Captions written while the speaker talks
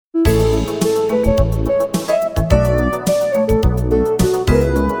The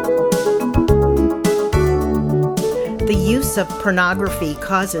use of pornography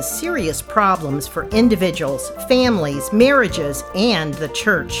causes serious problems for individuals, families, marriages, and the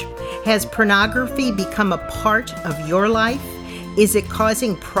church. Has pornography become a part of your life? Is it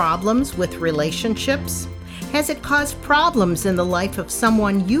causing problems with relationships? Has it caused problems in the life of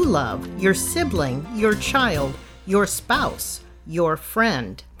someone you love, your sibling, your child, your spouse, your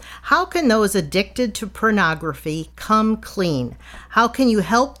friend? How can those addicted to pornography come clean? How can you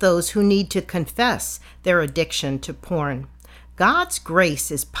help those who need to confess their addiction to porn? God's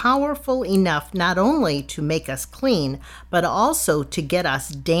grace is powerful enough not only to make us clean, but also to get us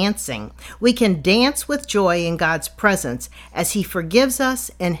dancing. We can dance with joy in God's presence as He forgives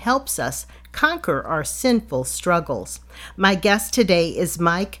us and helps us conquer our sinful struggles. My guest today is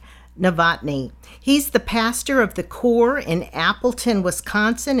Mike Novotny. He's the pastor of the Core in Appleton,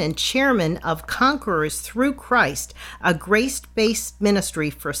 Wisconsin, and chairman of Conquerors Through Christ, a grace-based ministry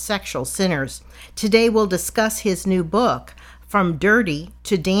for sexual sinners. Today we'll discuss his new book, From Dirty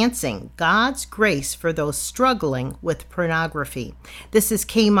to Dancing, God's Grace for Those Struggling with Pornography. This is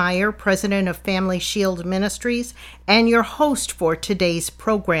Kay Meyer, president of Family Shield Ministries, and your host for today's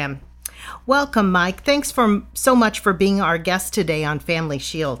program. Welcome, Mike. Thanks so much for being our guest today on Family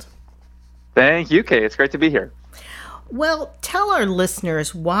Shield. Thank you, Kay. It's great to be here. Well, tell our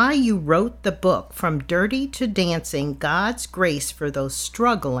listeners why you wrote the book, From Dirty to Dancing, God's Grace for Those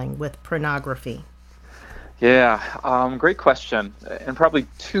Struggling with Pornography. Yeah, great question. And probably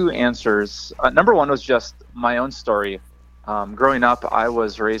two answers. Number one was just my own story. Growing up, I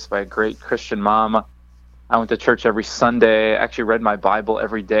was raised by a great Christian mom. I went to church every Sunday, actually read my Bible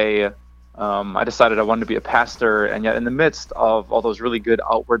every day. I decided I wanted to be a pastor, and yet in the midst of all those really good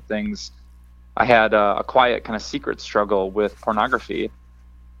outward things, I had a quiet kind of secret struggle with pornography.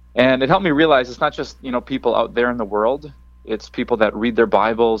 And it helped me realize it's not just, people out there in the world. It's people that read their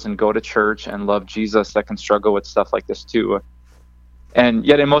Bibles and go to church and love Jesus that can struggle with stuff like this too. And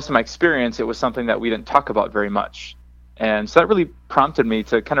yet in most of my experience, it was something that we didn't talk about very much. And so that really prompted me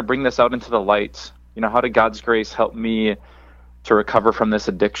to kind of bring this out into the light. How did God's grace help me to recover from this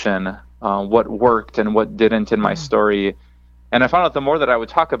addiction? What worked and what didn't in my story? And I found out the more that I would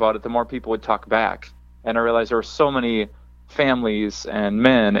talk about it, the more people would talk back. And I realized there were so many families and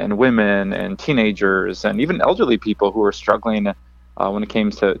men and women and teenagers and even elderly people who were struggling when it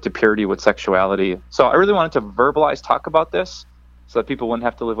came to purity with sexuality. So I really wanted to talk about this so that people wouldn't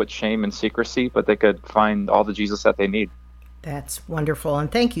have to live with shame and secrecy, but they could find all the Jesus that they need. That's wonderful. And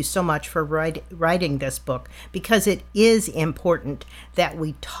thank you so much for writing this book, because it is important that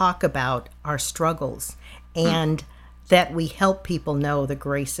we talk about our struggles and that we help people know the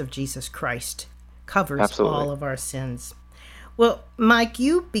grace of Jesus Christ covers Absolutely. All of our sins. Well, Mike,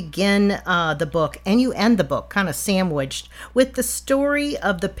 you begin the book and you end the book kind of sandwiched with the story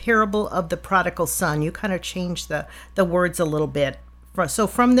of the parable of the prodigal son. You kind of change the words a little bit. So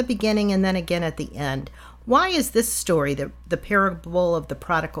from the beginning and then again at the end. Why is this story, the parable of the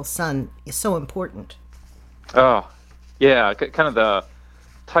prodigal son, is so important? Oh, yeah. Kind of the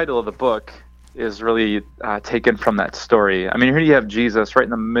title of the book is really taken from that story. I mean, here you have Jesus right in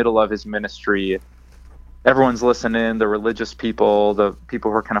the middle of his ministry. Everyone's listening, the religious people, the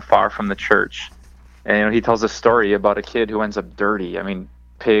people who are kind of far from the church. And he tells a story about a kid who ends up dirty. I mean,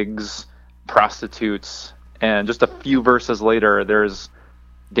 pigs, prostitutes, and just a few verses later, there's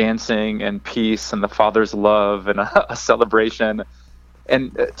dancing and peace and the Father's love and a celebration.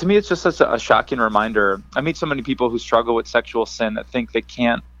 And to me, it's just such a shocking reminder. I meet so many people who struggle with sexual sin that think they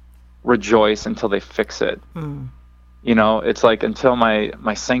can't rejoice until they fix it. It's like until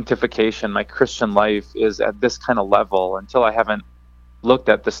my sanctification, my Christian life is at this kind of level, until I haven't looked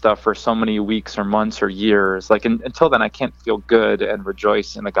at this stuff for so many weeks or months or years, until then I can't feel good and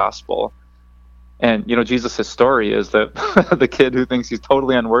rejoice in the gospel. And Jesus' story is that the kid who thinks he's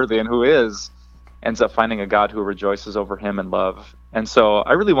totally unworthy and who is ends up finding a God who rejoices over him in love. And so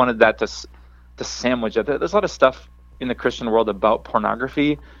I really wanted that to sandwich it. There's a lot of stuff in the Christian world about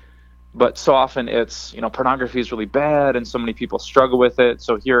pornography, but so often it's, pornography is really bad and so many people struggle with it.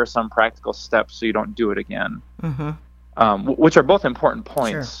 So here are some practical steps so you don't do it again, which are both important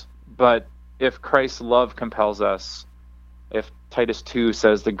points. Sure. But if Christ's love compels us, if Titus 2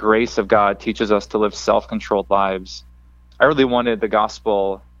 says the grace of God teaches us to live self-controlled lives, I really wanted the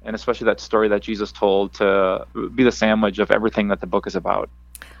gospel, and especially that story that Jesus told, to be the sandwich of everything that the book is about.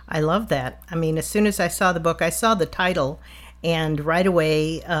 I love that. I mean, as soon as I saw the book, I saw the title, and right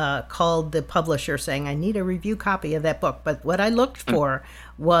away called the publisher saying, I need a review copy of that book. But what I looked for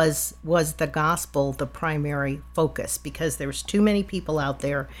was the gospel the primary focus, because there's too many people out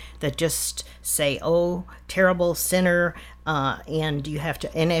there that just say, oh, terrible sinner, and you have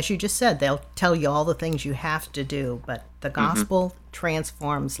to, and as you just said, they'll tell you all the things you have to do, but the gospel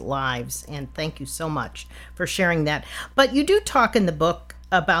transforms lives. And thank you so much for sharing that. But you do talk in the book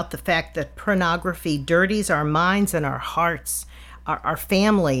about the fact that pornography dirties our minds and our hearts, our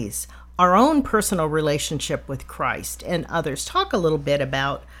families, our own personal relationship with Christ and others. Talk a little bit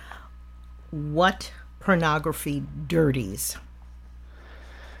about what pornography dirties.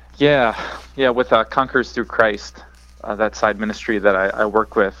 Yeah, with Conquerors Through Christ, that side ministry that I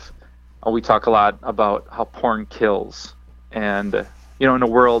work with, we talk a lot about how porn kills. And, in a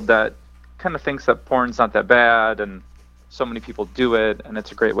world that kind of thinks that porn's not that bad, and so many people do it, and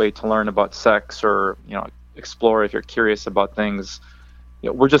it's a great way to learn about sex or, explore if you're curious about things.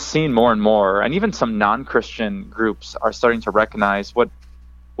 We're just seeing more and more, and even some non-Christian groups are starting to recognize what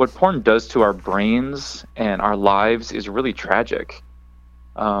porn does to our brains and our lives is really tragic.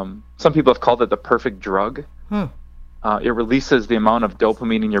 Some people have called it the perfect drug. It releases the amount of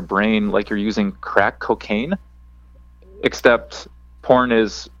dopamine in your brain like you're using crack cocaine, except porn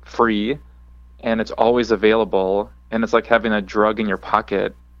is free and it's always available, and it's like having a drug in your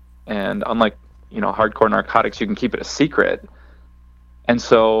pocket. And unlike, hardcore narcotics, you can keep it a secret. And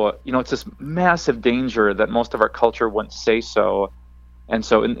so, it's this massive danger that most of our culture wouldn't say so. And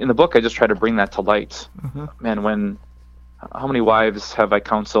so in the book, I just try to bring that to light. Man, how many wives have I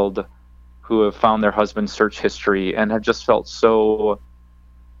counseled who have found their husband's search history and have just felt so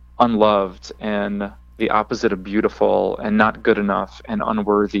unloved and the opposite of beautiful and not good enough and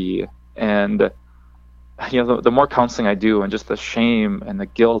unworthy. And, the more counseling I do, and just the shame and the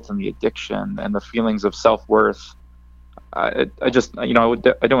guilt and the addiction and the feelings of self-worth, I don't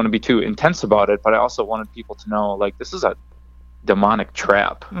want to be too intense about it, but I also wanted people to know, like, this is a demonic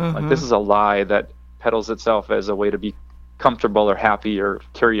trap. Like, this is a lie that peddles itself as a way to be comfortable or happy or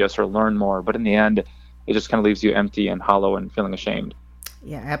curious or learn more. But in the end, it just kind of leaves you empty and hollow and feeling ashamed.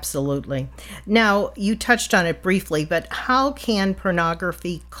 Yeah, absolutely. Now, you touched on it briefly, but how can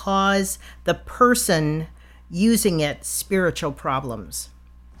pornography cause the person using it spiritual problems?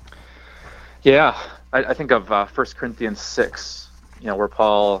 Yeah, I think of 1 Corinthians 6, where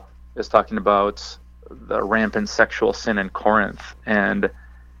Paul is talking about the rampant sexual sin in Corinth. And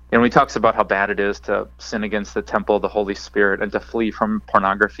he talks about how bad it is to sin against the temple of the Holy Spirit and to flee from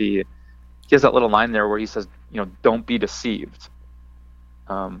pornography. He has that little line there where he says, don't be deceived.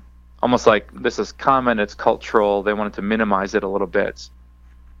 Almost like this is common, it's cultural, they wanted to minimize it a little bit.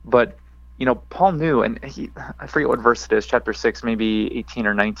 But, Paul knew, and I forget what verse it is, chapter 6, maybe 18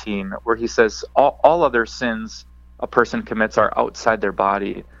 or 19, where he says, all other sins a person commits are outside their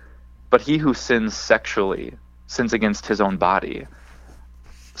body, but he who sins sexually sins against his own body.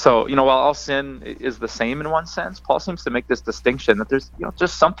 So, while all sin is the same in one sense, Paul seems to make this distinction that there's,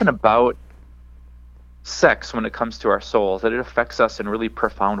 just something about sex when it comes to our souls, that it affects us in really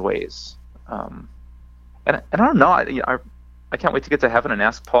profound ways. And I don't know, I can't wait to get to heaven and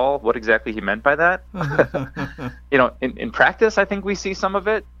ask Paul what exactly he meant by that. In practice, I think we see some of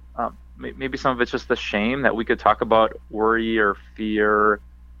it. Maybe some of it's just the shame that we could talk about worry or fear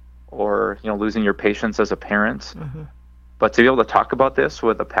or, losing your patience as a parent. But to be able to talk about this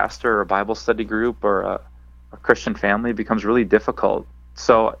with a pastor or a Bible study group or a Christian family becomes really difficult.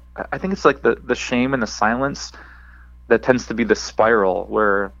 So I think it's like the shame and the silence that tends to be the spiral,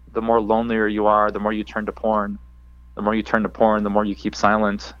 where the more lonelier you are, the more you turn to porn. The more you turn to porn, the more you keep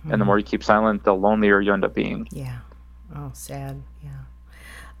silent. And the more you keep silent, the lonelier you end up being. Yeah. Oh, sad.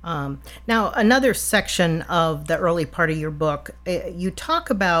 Yeah. Now, another section of the early part of your book, you talk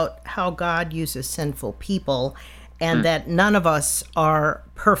about how God uses sinful people and that none of us are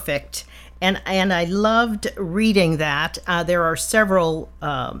perfect. And I loved reading that. There are several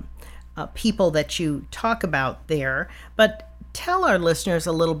people that you talk about there, but tell our listeners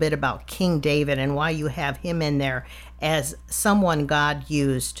a little bit about King David and why you have him in there as someone God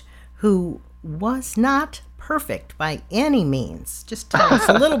used who was not perfect by any means. Just tell us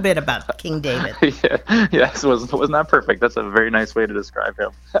a little bit about King David. Yes, was not perfect. That's a very nice way to describe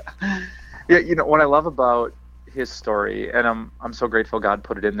him. Yeah, what I love about his story, and I'm so grateful God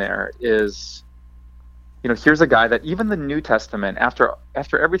put it in there, is here's a guy that even the New Testament, after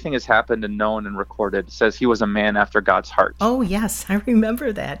everything has happened and known and recorded, says he was a man after God's heart. Oh, yes, I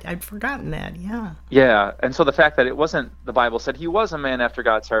remember that. I'd forgotten that, yeah. Yeah, and so the fact that it wasn't, the Bible said he was a man after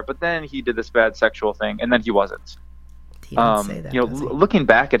God's heart, but then he did this bad sexual thing, and then he wasn't. He didn't say that, looking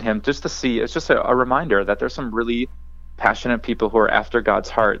back at him, just to see, it's just a reminder that there's some really passionate people who are after God's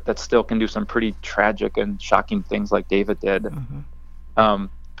heart that still can do some pretty tragic and shocking things like David did.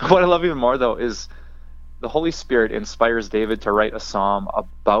 What I love even more, though, is the Holy Spirit inspires David to write a psalm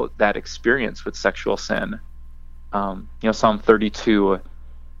about that experience with sexual sin. Psalm 32,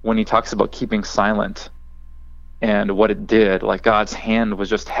 when he talks about keeping silent and what it did, like God's hand was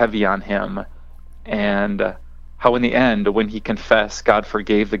just heavy on him, and how in the end, when he confessed, God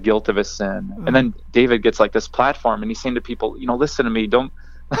forgave the guilt of his sin. And then David gets like this platform, and he's saying to people, listen to me, don't,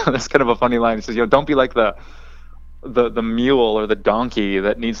 that's kind of a funny line. He says, don't be like the mule or the donkey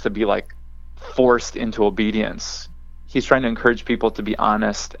that needs to be like forced into obedience. He's trying to encourage people to be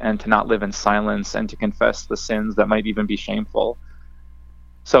honest and to not live in silence and to confess the sins that might even be shameful.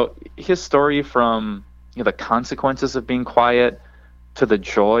 So his story, from the consequences of being quiet to the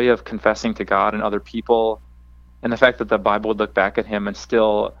joy of confessing to God and other people, and the fact that the Bible would look back at him and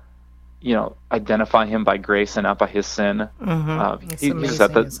still, identify him by grace and not by his sin. He's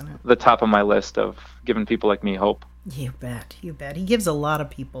at the top of my list of giving people like me hope. You bet. He gives a lot of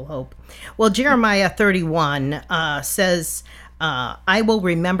people hope. Well, Jeremiah 31 says, I will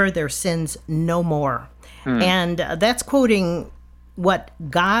remember their sins no more. And that's quoting what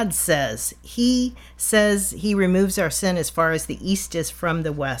God says. He says he removes our sin as far as the east is from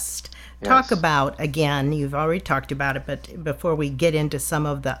the west. Yes. Talk about, again, you've already talked about it, but before we get into some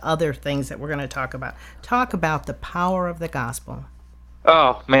of the other things that we're going to talk about the power of the gospel.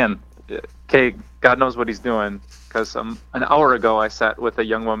 Oh, man. Okay, God knows what he's doing, because an hour ago I sat with a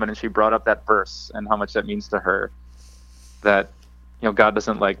young woman and she brought up that verse and how much that means to her, that God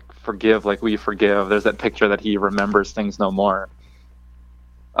doesn't forgive like we forgive. There's that picture that he remembers things no more.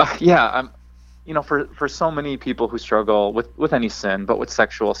 For so many people who struggle with any sin, but with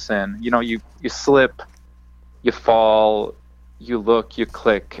sexual sin, you slip, you fall, you look, you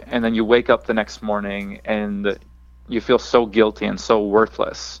click, and then you wake up the next morning and you feel so guilty and so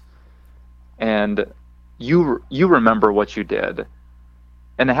worthless. And you remember what you did.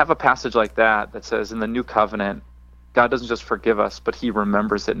 And to have a passage like that says in the new covenant, God doesn't just forgive us, but he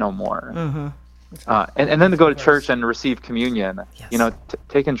remembers it no more. And then to go to church and receive communion, yes.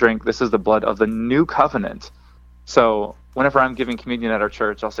 Take and drink. This is the blood of the new covenant. So whenever I'm giving communion at our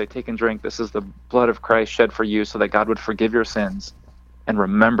church, I'll say, take and drink. This is the blood of Christ shed for you so that God would forgive your sins and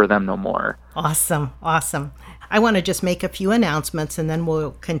remember them no more. Awesome. I want to just make a few announcements, and then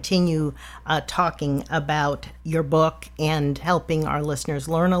we'll continue talking about your book and helping our listeners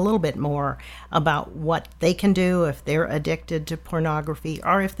learn a little bit more about what they can do if they're addicted to pornography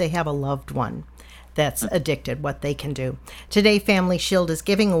or if they have a loved one that's addicted, what they can do. Today, Family Shield is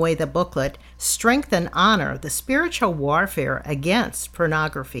giving away the booklet, Strength and Honor, the Spiritual Warfare Against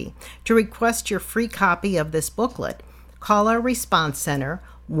Pornography. To request your free copy of this booklet, call our response center,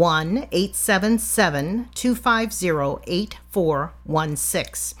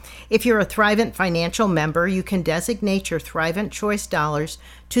 1-877-250-8416. If you're a Thrivent financial member, you can designate your Thrivent Choice dollars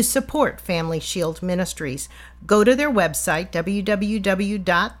to support Family Shield Ministries. Go to their website,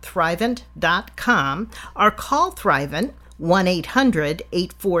 www.thrivent.com, or call Thrivent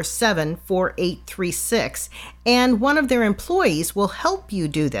 1-800-847-4836, and one of their employees will help you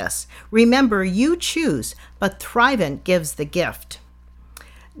do this. Remember, you choose, but Thrivent gives the gift.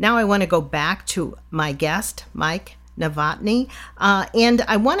 Now I want to go back to my guest, Mike Novotny, and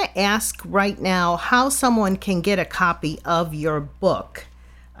I want to ask right now how someone can get a copy of your book.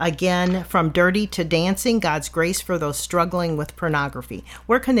 Again, From Dirty to Dancing, God's Grace for Those Struggling with Pornography.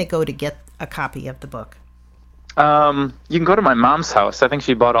 Where can they go to get a copy of the book? You can go to my mom's house. I think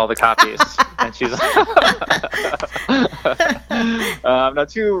she bought all the copies. And she's now,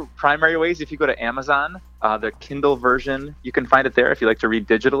 two primary ways. If you go to Amazon, the Kindle version, you can find it there if you like to read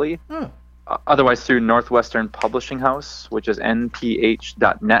digitally. Otherwise, through Northwestern Publishing House, which is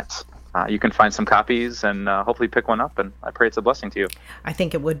nph.net. You can find some copies and hopefully pick one up, and I pray it's a blessing to you. I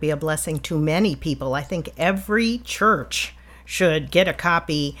think it would be a blessing to many people. I think every church should get a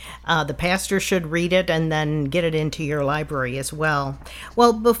copy. The pastor should read it and then get it into your library as well.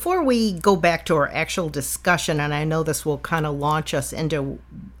 Well, before we go back to our actual discussion, and I know this will kind of launch us into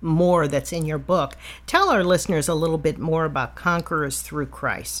more that's in your book, tell our listeners a little bit more about Conquerors Through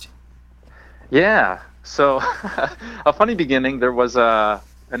Christ. Yeah. So a funny beginning, there was an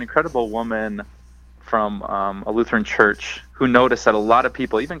incredible woman from a Lutheran church who noticed that a lot of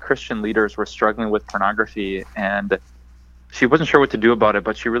people, even Christian leaders, were struggling with pornography, and she wasn't sure what to do about it,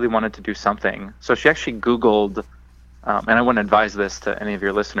 but she really wanted to do something. So she actually Googled, and I wouldn't advise this to any of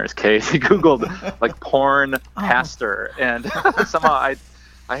your listeners, Kay. She Googled porn pastor, and somehow I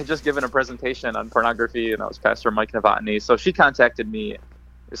had just given a presentation on pornography, and I was Pastor Mike Novotny. So she contacted me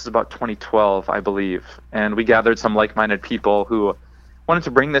This is about 2012, I believe. And we gathered some like-minded people who wanted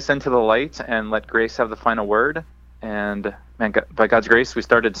to bring this into the light and let grace have the final word. And man, by God's grace, we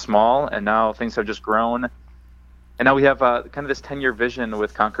started small, and now things have just grown. And now we have kind of this 10-year vision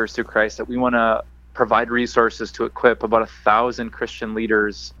with Conquerors Through Christ that we want to provide resources to equip about 1,000 Christian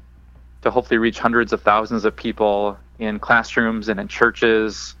leaders to hopefully reach hundreds of thousands of people in classrooms and in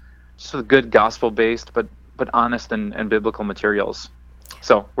churches, just with good gospel-based but honest and biblical materials.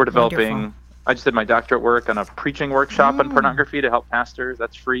 So we're developing. Wonderful. I just did my doctorate work on a preaching workshop on pornography to help pastors.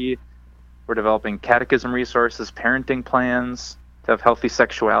 That's free. We're developing catechism resources, parenting plans to have healthy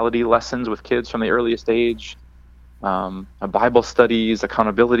sexuality lessons with kids from the earliest age, Bible studies,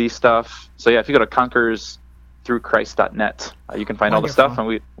 accountability stuff. So yeah, if you go to conquerorsthroughchrist.net, you can find all the stuff, and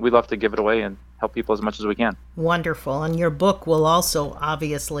we love to give it away and help people as much as we can. Wonderful. And your book will also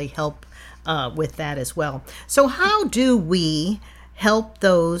obviously help with that as well. So how do we help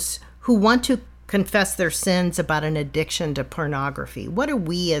those who want to confess their sins about an addiction to pornography? What do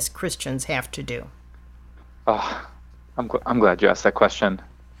we as Christians have to do? Oh, I'm glad you asked that question.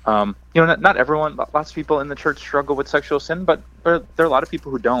 Not everyone, lots of people in the church struggle with sexual sin, but there are a lot of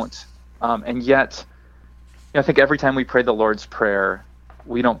people who don't. And yet, I think every time we pray the Lord's Prayer,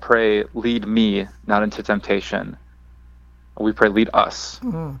 we don't pray, lead me not into temptation. We pray, lead us.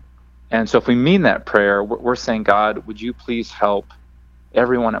 Mm-hmm. And so if we mean that prayer, we're saying, God, would you please help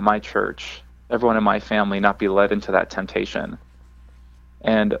everyone at my church, everyone in my family not be led into that temptation?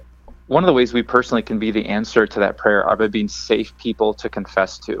 And one of the ways we personally can be the answer to that prayer are by being safe people to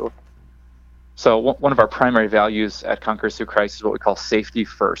confess to. So one of our primary values at Conquerors Through Christ is what we call safety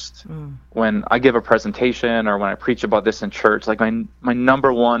first. Mm. When I give a presentation or when I preach about this in church, like my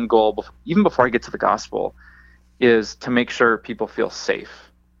number one goal, even before I get to the gospel, is to make sure people feel safe.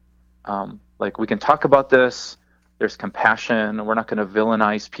 Like we can talk about this, there's compassion, we're not going to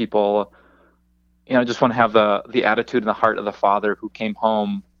villainize people. I just want to have the attitude and the heart of the Father who came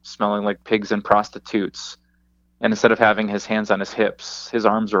home smelling like pigs and prostitutes. And instead of having his hands on his hips, his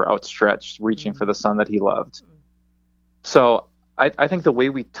arms were outstretched, reaching for the son that he loved. So I think the way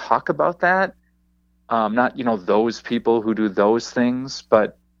we talk about that, not, those people who do those things,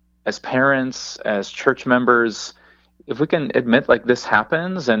 but as parents, as church members, if we can admit like this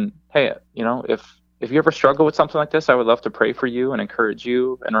happens, and hey, if you ever struggle with something like this, I would love to pray for you and encourage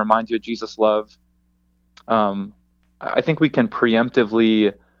you and remind you of Jesus' love. I think we can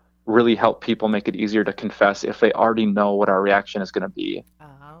preemptively really help people make it easier to confess if they already know what our reaction is going to be.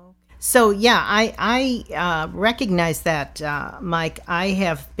 So yeah, I recognize that, Mike. I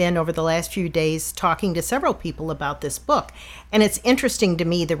have been over the last few days talking to several people about this book, and it's interesting to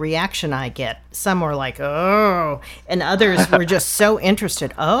me the reaction I get. Some were like, oh, and others were just so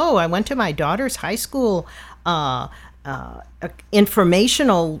interested. Oh, I went to my daughter's high school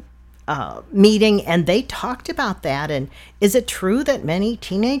informational meeting, and they talked about that. And is it true that many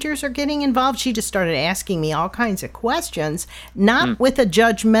teenagers are getting involved? She just started asking me all kinds of questions, not with a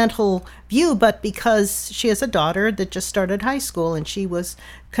judgmental view, but because she has a daughter that just started high school and she was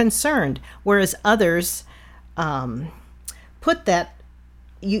concerned. Whereas others put that,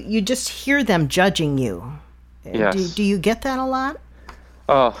 you just hear them judging you. Yes. Do you get that a lot?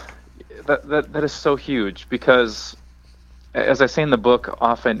 Oh, that is so huge, because as I say in the book,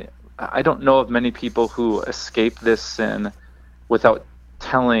 often I don't know of many people who escape this sin without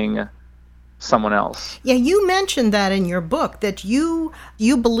telling someone else. Yeah, you mentioned that in your book, that you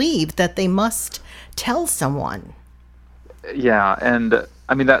believe that they must tell someone. Yeah, and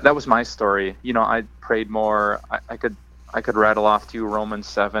I mean that was my story. I prayed more. I could rattle off to you Romans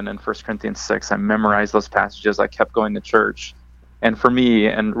 7 and 1 Corinthians 6. I memorized those passages. I kept going to church. And for me,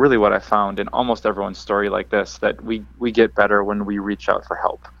 and really what I found in almost everyone's story like this, that we get better when we reach out for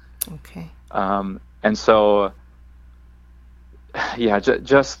help. Okay. And so, yeah,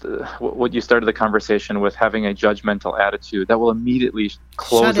 just what you started the conversation with, having a judgmental attitude, that will immediately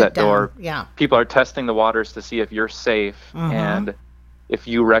close that door. Yeah. People are testing the waters to see if you're safe and if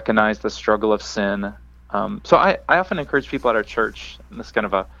you recognize the struggle of sin. So I often encourage people at our church, and this is kind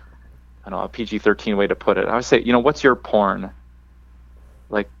of a PG-13 way to put it. I would say, what's your porn?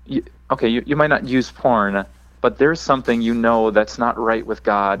 Like, you might not use porn, but there's something that's not right with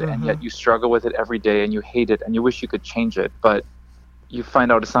God, and yet you struggle with it every day, and you hate it, and you wish you could change it, but you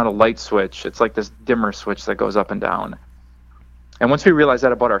find out it's not a light switch. It's like this dimmer switch that goes up and down. And once we realize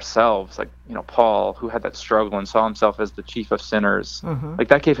that about ourselves, like, Paul, who had that struggle and saw himself as the chief of sinners, like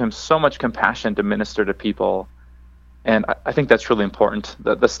that gave him so much compassion to minister to people. And I think that's really important.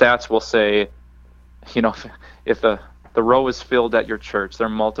 The stats will say, if the row is filled at your church, there are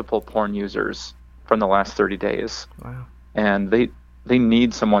multiple porn users from the last 30 days. Wow. And they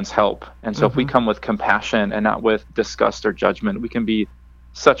need someone's help. And so if we come with compassion and not with disgust or judgment, we can be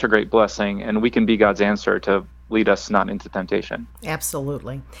such a great blessing, and we can be God's answer to lead us not into temptation.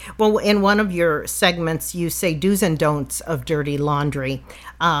 Absolutely. Well, in one of your segments, you say do's and don'ts of dirty laundry.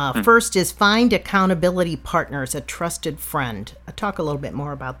 First is find accountability partners, a trusted friend. Talk a little bit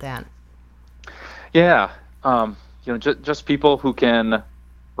more about that. Yeah. Just people who can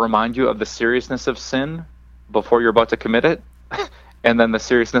remind you of the seriousness of sin before you're about to commit it, and then the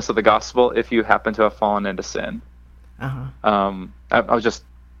seriousness of the gospel if you happen to have fallen into sin. I was just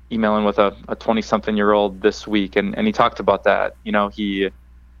emailing with a 20-something-year-old this week, and he talked about that. He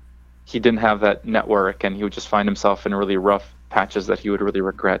didn't have that network, and he would just find himself in really rough patches that he would really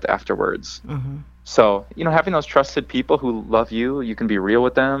regret afterwards. So, having those trusted people who love you, you can be real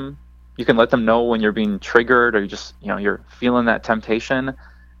with them. You can let them know when you're being triggered, or you just, you're feeling that temptation,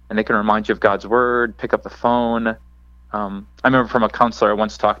 and they can remind you of God's word, pick up the phone. I remember from a counselor I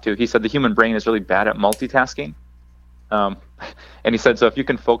once talked to, he said the human brain is really bad at multitasking. And he said, so if you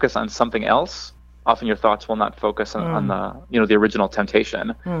can focus on something else, often your thoughts will not focus on the original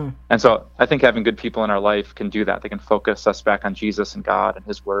temptation. And so I think having good people in our life can do that. They can focus us back on Jesus and God and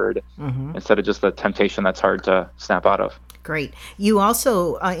his word instead of just the temptation that's hard to snap out of. Great. You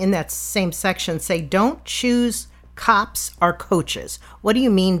also, in that same section, say don't choose cops or coaches. What do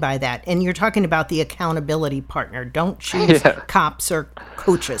you mean by that? And you're talking about the accountability partner. Don't choose cops or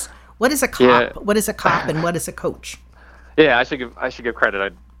coaches. What is a cop? Yeah. What is a cop and what is a coach? Yeah, I should give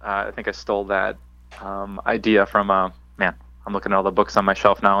credit. I think I stole that idea from I'm looking at all the books on my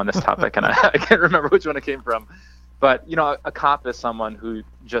shelf now on this topic, and I can't remember which one it came from. But a cop is someone who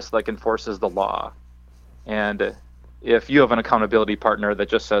just enforces the law. And if you have an accountability partner that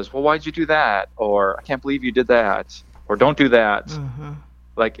just says, "Well, why'd you do that?" or "I can't believe you did that," or "Don't do that,"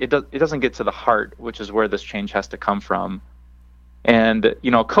 it doesn't get to the heart, which is where this change has to come from. And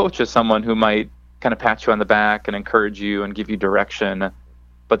a coach is someone who might kind of pat you on the back and encourage you and give you direction,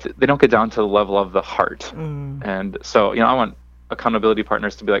 but they don't get down to the level of the heart. And so, I want accountability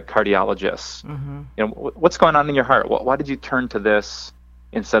partners to be like cardiologists. What's going on in your heart? Why did you turn to this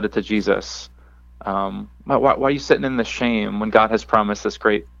instead of to Jesus? Why are you sitting in the shame when God has promised this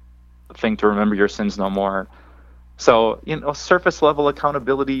great thing to remember your sins no more? So, surface level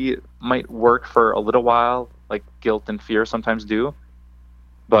accountability might work for a little while, like guilt and fear sometimes do,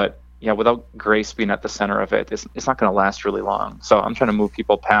 but without grace being at the center of it, it's not going to last really long. So I'm trying to move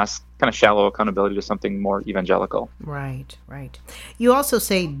people past kind of shallow accountability to something more evangelical. Right. You also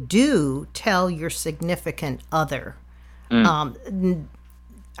say, do tell your significant other.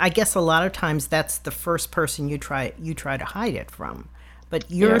 I guess a lot of times that's the first person you try to hide it from. But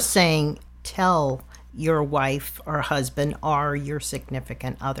you're saying tell your wife or husband or your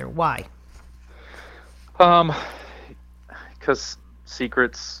significant other. Why? Because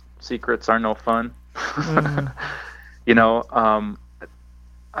secrets are no fun.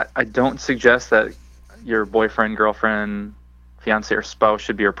 I don't suggest that your boyfriend, girlfriend, fiance, or spouse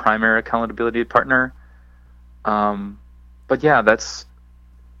should be your primary accountability partner. But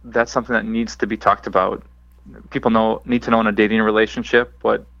that's something that needs to be talked about. People need to know in a dating relationship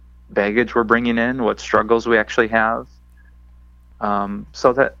what baggage we're bringing in, what struggles we actually have.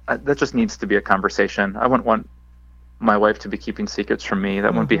 So that just needs to be a conversation. I wouldn't want my wife to be keeping secrets from me.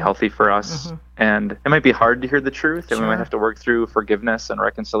 That wouldn't be healthy for us. And it might be hard to hear the truth, and we might have to work through forgiveness and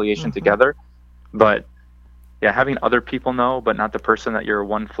reconciliation together. But having other people know, but not the person that you're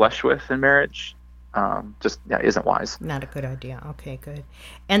one flesh with in marriage, isn't wise. Not a good idea. Okay, good.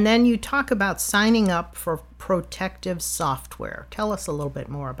 And then you talk about signing up for protective software. Tell us a little bit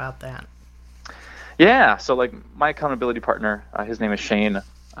more about that. Yeah, so my accountability partner, his name is Shane.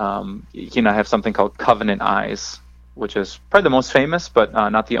 He and I have something called Covenant Eyes, which is probably the most famous, but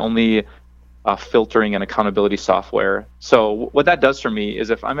not the only filtering and accountability software. So what that does for me is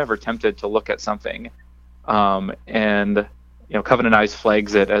if I'm ever tempted to look at something and Covenant Eyes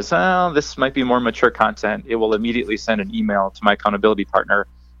flags it as, this might be more mature content, it will immediately send an email to my accountability partner.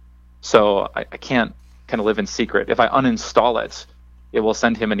 So I can't kind of live in secret. If I uninstall it, it will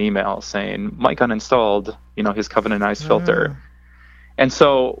send him an email saying, Mike uninstalled, his Covenant Eyes filter. And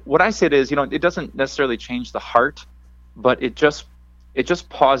so what I said is, it doesn't necessarily change the heart, but it just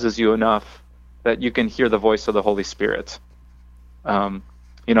pauses you enough that you can hear the voice of the Holy Spirit.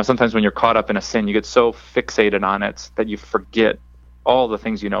 Sometimes when you're caught up in a sin, you get so fixated on it that you forget all the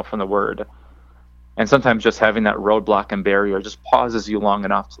things you know from the Word. And sometimes just having that roadblock and barrier just pauses you long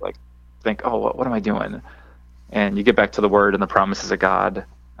enough to think, oh, what am I doing? And you get back to the Word and the promises of God,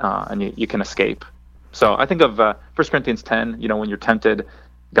 and you can escape. So I think of 1 Corinthians 10, when you're tempted,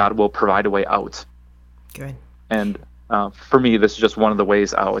 God will provide a way out. Good. And for me, this is just one of the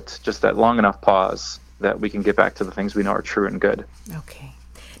ways out, just that long enough pause that we can get back to the things we know are true and good. Okay.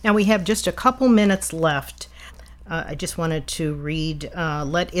 Now we have just a couple minutes left. I just wanted to read,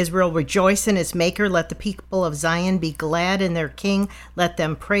 let Israel rejoice in his maker. Let the people of Zion be glad in their king. Let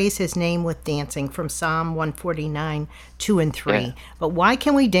them praise his name with dancing, from Psalm 149, 2 and 3. Yeah. But why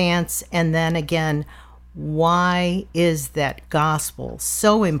can we dance? And then again, why is that gospel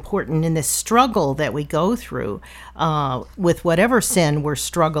so important in this struggle that we go through with whatever sin we're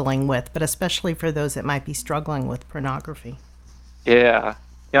struggling with, but especially for those that might be struggling with pornography? Yeah.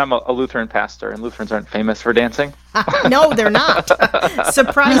 I'm a Lutheran pastor, and Lutherans aren't famous for dancing. No, they're not.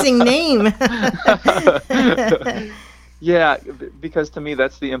 Surprising name. Yeah, because to me,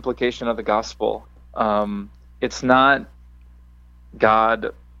 that's the implication of the gospel. It's not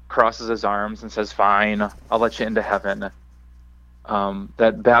God crosses his arms and says, fine, I'll let you into heaven.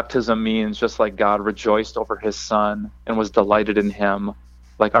 That baptism means just like God rejoiced over his son and was delighted in him,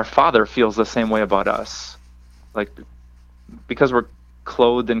 like our Father feels the same way about us. Like, because we're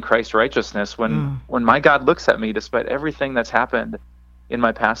clothed in Christ's righteousness, when my God looks at me, despite everything that's happened in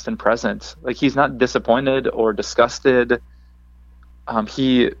my past and present, like, he's not disappointed or disgusted.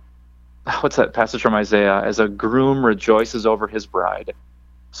 What's that passage from Isaiah? As a groom rejoices over his bride,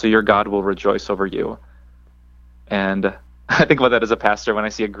 so your God will rejoice over you. And I think about that as a pastor when I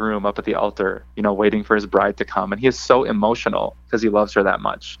see a groom up at the altar, waiting for his bride to come, and he is so emotional because he loves her that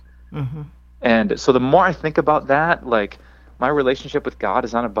much. Mm-hmm. And so the more I think about that, like, my relationship with God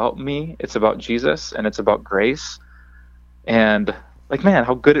is not about me, it's about Jesus, and it's about grace. And like, man,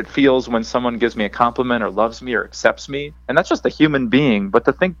 how good it feels when someone gives me a compliment or loves me or accepts me. And that's just a human being. But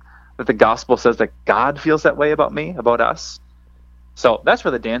to think that the gospel says that God feels that way about me, about us. So that's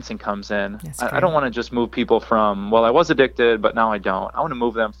where the dancing comes in. I don't want to just move people from, well, I was addicted, but now I don't. I want to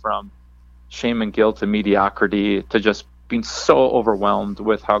move them from shame and guilt and mediocrity to just being so overwhelmed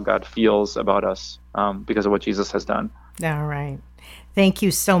with how God feels about us because of what Jesus has done. All right. Thank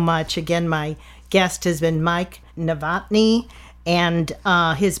you so much. Again, my guest has been Mike Novotny, and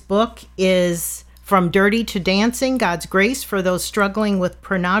his book is From Dirty to Dancing, God's Grace for Those Struggling with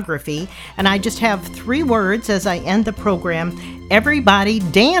Pornography. And I just have 3 words as I end the program. Everybody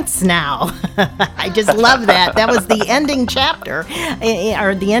dance now. I just love that. That was the ending chapter,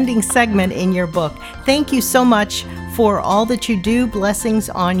 or the ending segment in your book. Thank you so much for all that you do. Blessings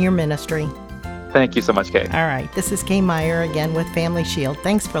on your ministry. Thank you so much, Kay. All right. This is Kay Meyer again with Family Shield.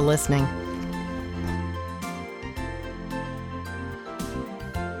 Thanks for listening.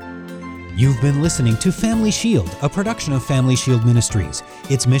 You've been listening to Family Shield, a production of Family Shield Ministries.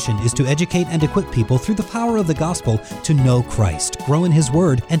 Its mission is to educate and equip people through the power of the gospel to know Christ, grow in His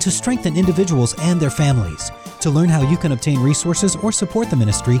Word, and to strengthen individuals and their families. To learn how you can obtain resources or support the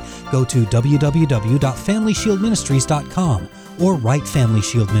ministry, go to www.familyshieldministries.com or write Family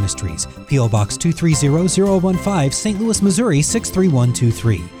Shield Ministries, P.O. Box 230015, St. Louis, Missouri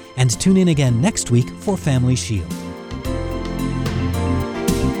 63123. And tune in again next week for Family Shield.